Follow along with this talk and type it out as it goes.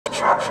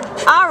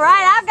All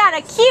right, I've got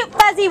a cute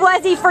fuzzy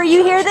wuzzy for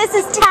you here. This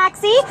is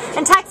Taxi,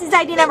 and Taxi's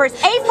ID number is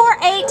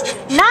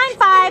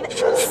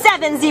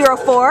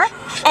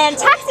A4895704. And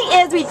Taxi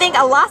is, we think,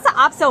 a Lhasa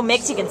Apso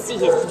mix. You can see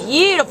his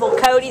beautiful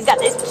coat. He's got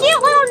this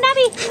cute little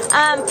nubby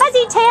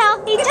fuzzy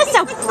tail. He's just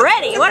so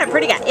pretty. What a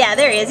pretty guy. Yeah,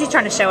 there he is. He's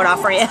trying to show it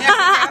off for you.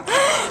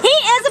 He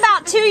is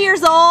about 2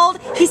 years old.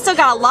 He's still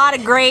got a lot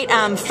of great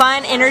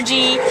fun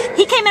energy.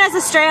 He came in as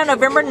a stray on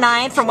November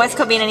 9th from West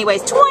Covina, and he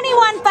weighs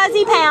 21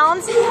 fuzzy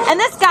pounds. And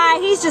this guy,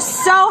 he's just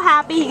so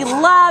happy. He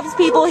loves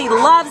people. He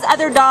loves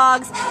other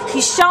dogs.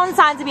 He's shown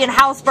signs of being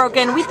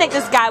housebroken. We think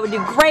this guy would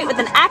do great with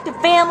an active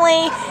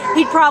family.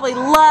 He'd probably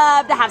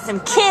love to have some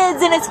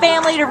kids in his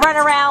family to run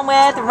around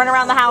with, run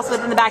around the house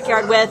with, in the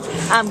backyard with,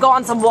 go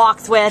on some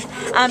walks with.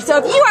 So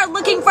if you are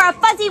looking for a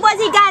fuzzy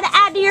wuzzy guy to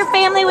add to your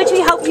family, which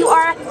we hope you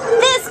are,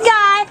 this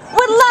guy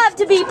would love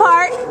to be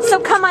part. So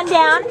come on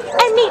down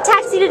and meet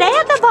Taxi today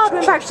at the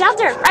Baldwin Park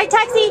Shelter. Right,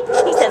 Taxi?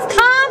 He says,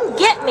 come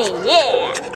get me, yeah.